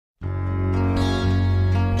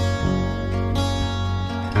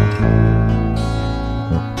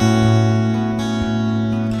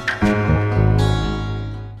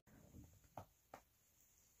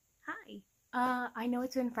I know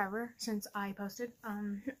it's been forever since I posted.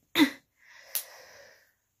 Did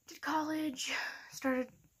college, started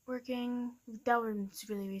working. That was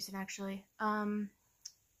really recent, actually.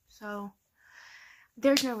 So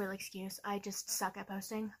there's no real excuse. I just suck at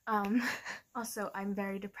posting. Also, I'm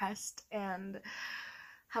very depressed and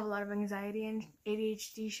have a lot of anxiety and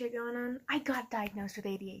ADHD shit going on. I got diagnosed with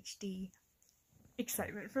ADHD.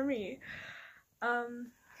 Excitement for me.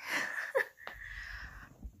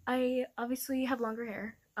 I obviously have longer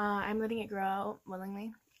hair. I'm letting it grow out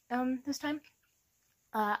willingly this time.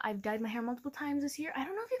 I've dyed my hair multiple times this year. I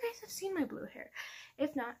don't know if you guys have seen my blue hair.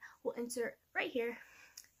 If not, we'll insert right here.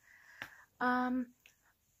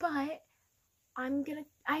 But I've been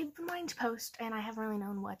wanting to post, and I haven't really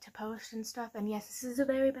known what to post and stuff. And yes, this is a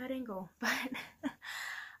very bad angle, but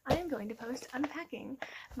I am going to post unpacking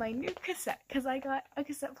my new cassette, because I got a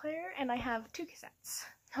cassette player, and I have 2 cassettes.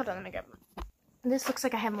 Hold on, let me grab them. This looks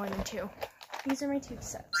like I have more than 2. These are my 2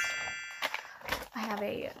 cassettes. I have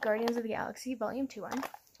a Guardians of the Galaxy Volume 2 one,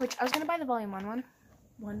 which I was going to buy the Volume 1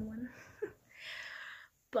 one.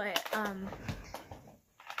 But,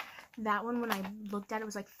 that one, when I looked at it,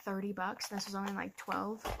 was like $30. This was only like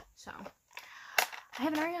 12. So, I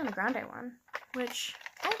have an Ariana Grande one, which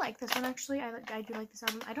I like this one, actually. I do like this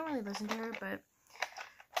album. I don't really listen to her, but it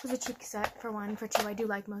was a cheap cassette, for 1. For 2, I do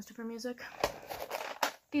like most of her music.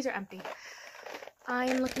 These are empty.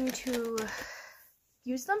 I'm looking to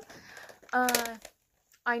use them.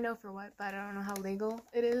 I know for what, but I don't know how legal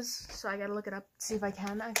it is, so I gotta look it up, see if I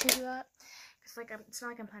can actually do that. Cause like, it's not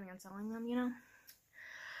like I'm planning on selling them, you know?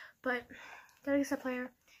 But, got a cassette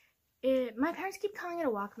player. My parents keep calling it a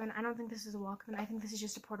Walkman. I don't think this is a Walkman. I think this is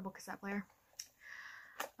just a portable cassette player.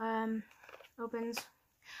 Opens.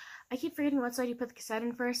 I keep forgetting what side you put the cassette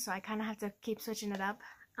in first, so I kind of have to keep switching it up.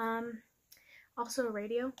 Also a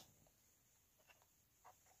radio.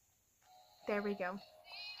 There we go.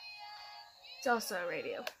 It's also a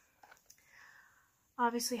radio.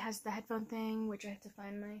 Obviously has the headphone thing, which I have to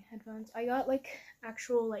find my headphones. I got like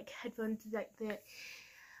actual like headphones that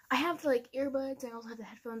I have like earbuds. I also have the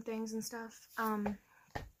headphone things and stuff. But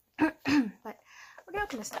we're gonna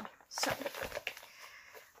open this now. So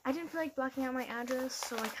I didn't feel like blocking out my address,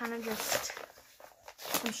 so I kind of just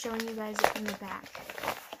am showing you guys it in the back.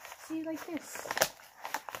 See, like this.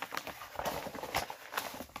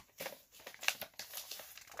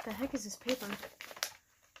 The heck is this paper?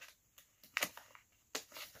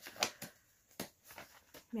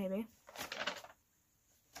 Maybe.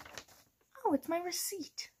 Oh, it's my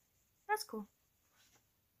receipt. That's cool.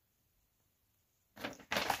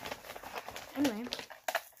 Anyway,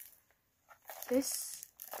 this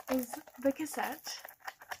is the cassette.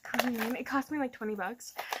 It cost me like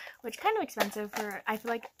 $20, which kind of expensive for. I feel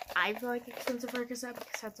like expensive for a cassette.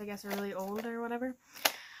 Cassettes, I guess, are really old or whatever.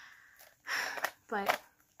 But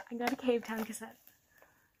I got a Cavetown cassette.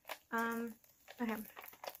 Okay.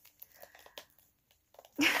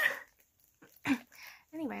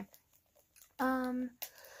 Anyway,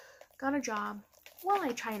 got a job. While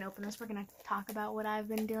I try and open this, we're gonna talk about what I've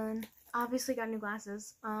been doing. Obviously got new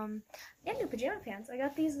glasses, and new pajama pants. I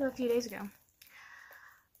got these a few days ago.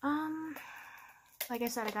 Like I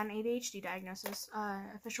said, I got an ADHD diagnosis,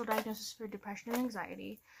 official diagnosis for depression and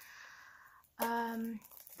anxiety.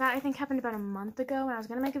 That I think happened about a month ago, and I was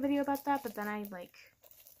gonna make a video about that, but then I like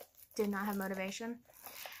did not have motivation.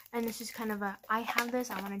 And this is kind of a, I have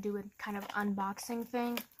this, I want to do a kind of unboxing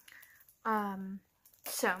thing.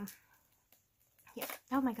 So, yeah.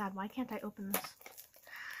 Oh my god, why can't I open this?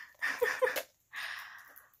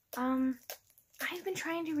 I've been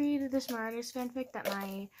trying to read this Marauders fanfic that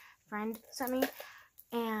my friend sent me,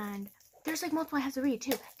 and there's like multiple I have to read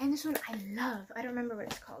too. And this one I love. I don't remember what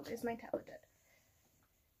it's called. Is my tablet dead?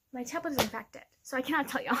 My tablet is in fact dead, so I cannot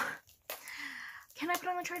tell y'all. Can I put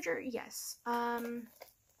on the charger? Yes.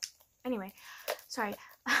 Anyway, sorry.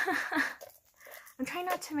 I'm trying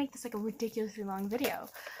not to make this like a ridiculously long video,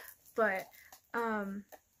 but, I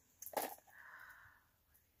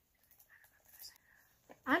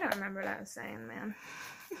don't remember what I was saying, man.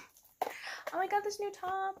 Oh, I got this new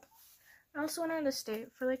top. I also went out of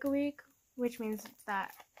state for like a week, which means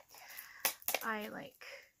that I like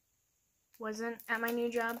wasn't at my new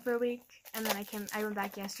job for a week, and then I went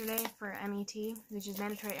back yesterday for MET, which is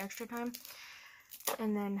mandatory extra time,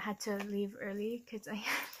 and then had to leave early because I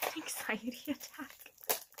had an anxiety attack.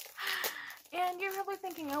 And you're probably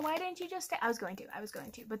thinking, oh, why didn't you just stay? I was going to,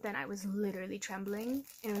 but then I was literally trembling,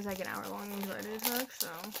 and it was like an hour-long anxiety attack, so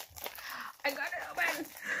I got it open.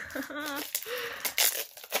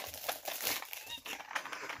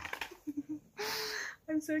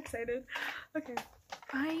 I'm so excited. Okay.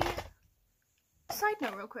 Side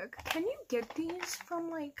note real quick. Can you get these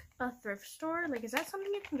from like a thrift store? Like, is that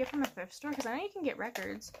something you can get from a thrift store? Because I know you can get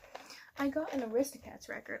records. I got an Aristocats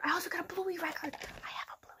record. I also got a Bluey record. I have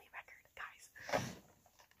a Bluey record, guys.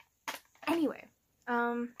 Anyway,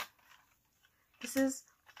 this is,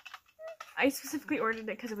 I specifically ordered it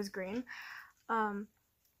because it was green.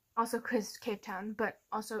 Also because Cavetown, but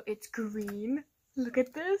also it's green. Look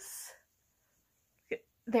at this.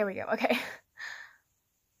 There we go. Okay.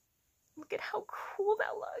 Look at how cool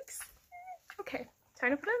that looks. Okay,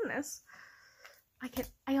 time to put it in this.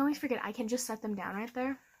 I always forget, I can just set them down right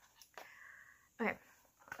there. Okay,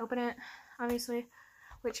 open it, obviously.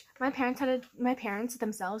 Which my parents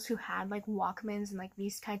themselves who had like Walkmans and like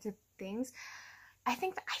these kinds of things. I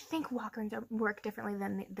think Walkmans work differently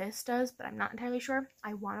than this does, but I'm not entirely sure.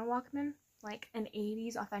 I want a Walkman, like an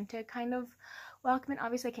 80s authentic kind of Walkman.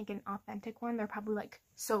 Obviously I can't get an authentic one. They're probably like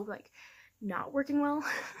so like not working well,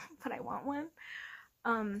 but I want one.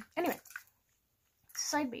 Anyway,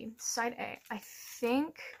 side B, side A. I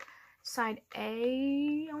think side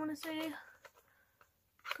A, I want to say,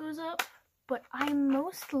 goes up, but I'm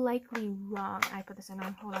most likely wrong. I put this in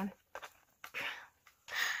wrong. Hold on.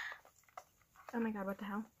 Oh my god, what the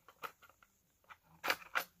hell?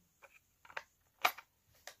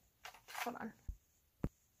 Hold on.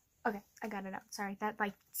 Okay, I got it out. Sorry, that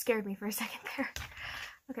like scared me for a second there.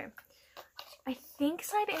 Okay. I think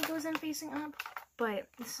side A goes in facing up, but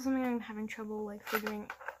this is something I'm having trouble like figuring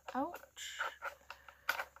out.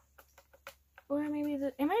 Or maybe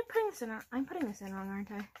am I putting this in? I'm putting this in wrong,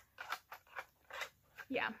 aren't I?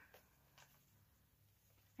 Yeah.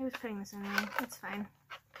 I was putting this in wrong. It's fine.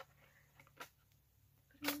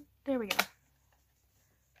 There we go.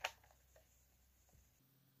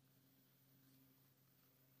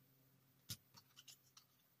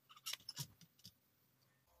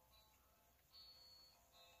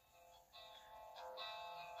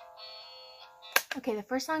 Okay, the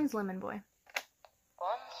first song is Lemon Boy.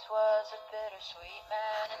 Once was a bittersweet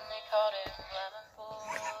man and they called him Lemon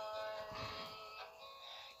Boy.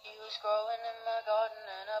 He was growing in my garden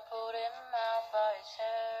and I pulled him out by his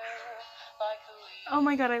hair like who he... Oh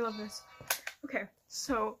my god, I love this. Okay,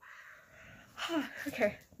 so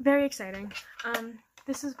okay, very exciting.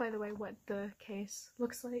 This is, by the way, what the case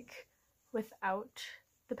looks like without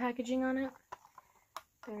the packaging on it.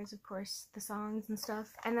 There's, of course, the songs and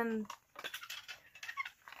stuff, and then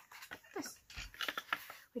this,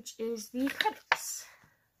 which is the credits.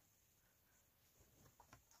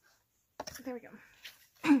 There we go.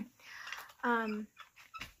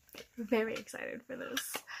 Very excited for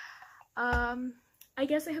this. I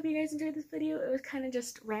guess I hope you guys enjoyed this video. It was kind of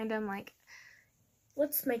just random, like,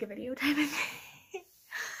 let's make a video type of thing.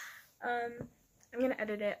 I'm gonna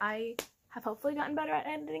edit it. I have hopefully gotten better at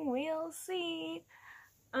editing. We'll see.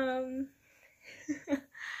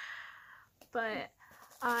 But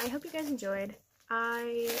I hope you guys enjoyed.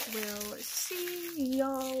 I will see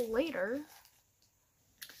y'all later.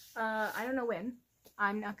 I don't know when.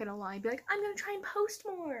 I'm not gonna lie and be like, I'm gonna try and post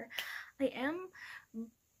more. I am,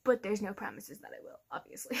 but there's no promises that I will,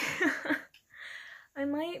 obviously. I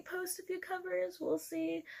might post a few covers, we'll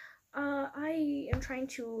see. I am trying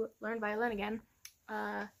to learn violin again.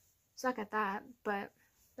 Suck at that, but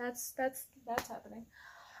that's happening.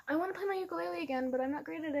 I want to play my ukulele again, but I'm not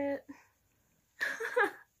great at it.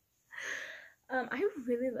 I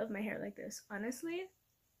really love my hair like this, honestly.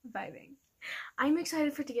 Vibing. I'm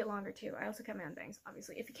excited for it to get longer too. I also cut my own bangs,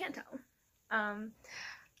 obviously, if you can't tell.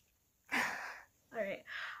 Alright,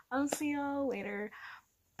 I'll see y'all later.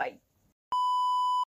 Bye.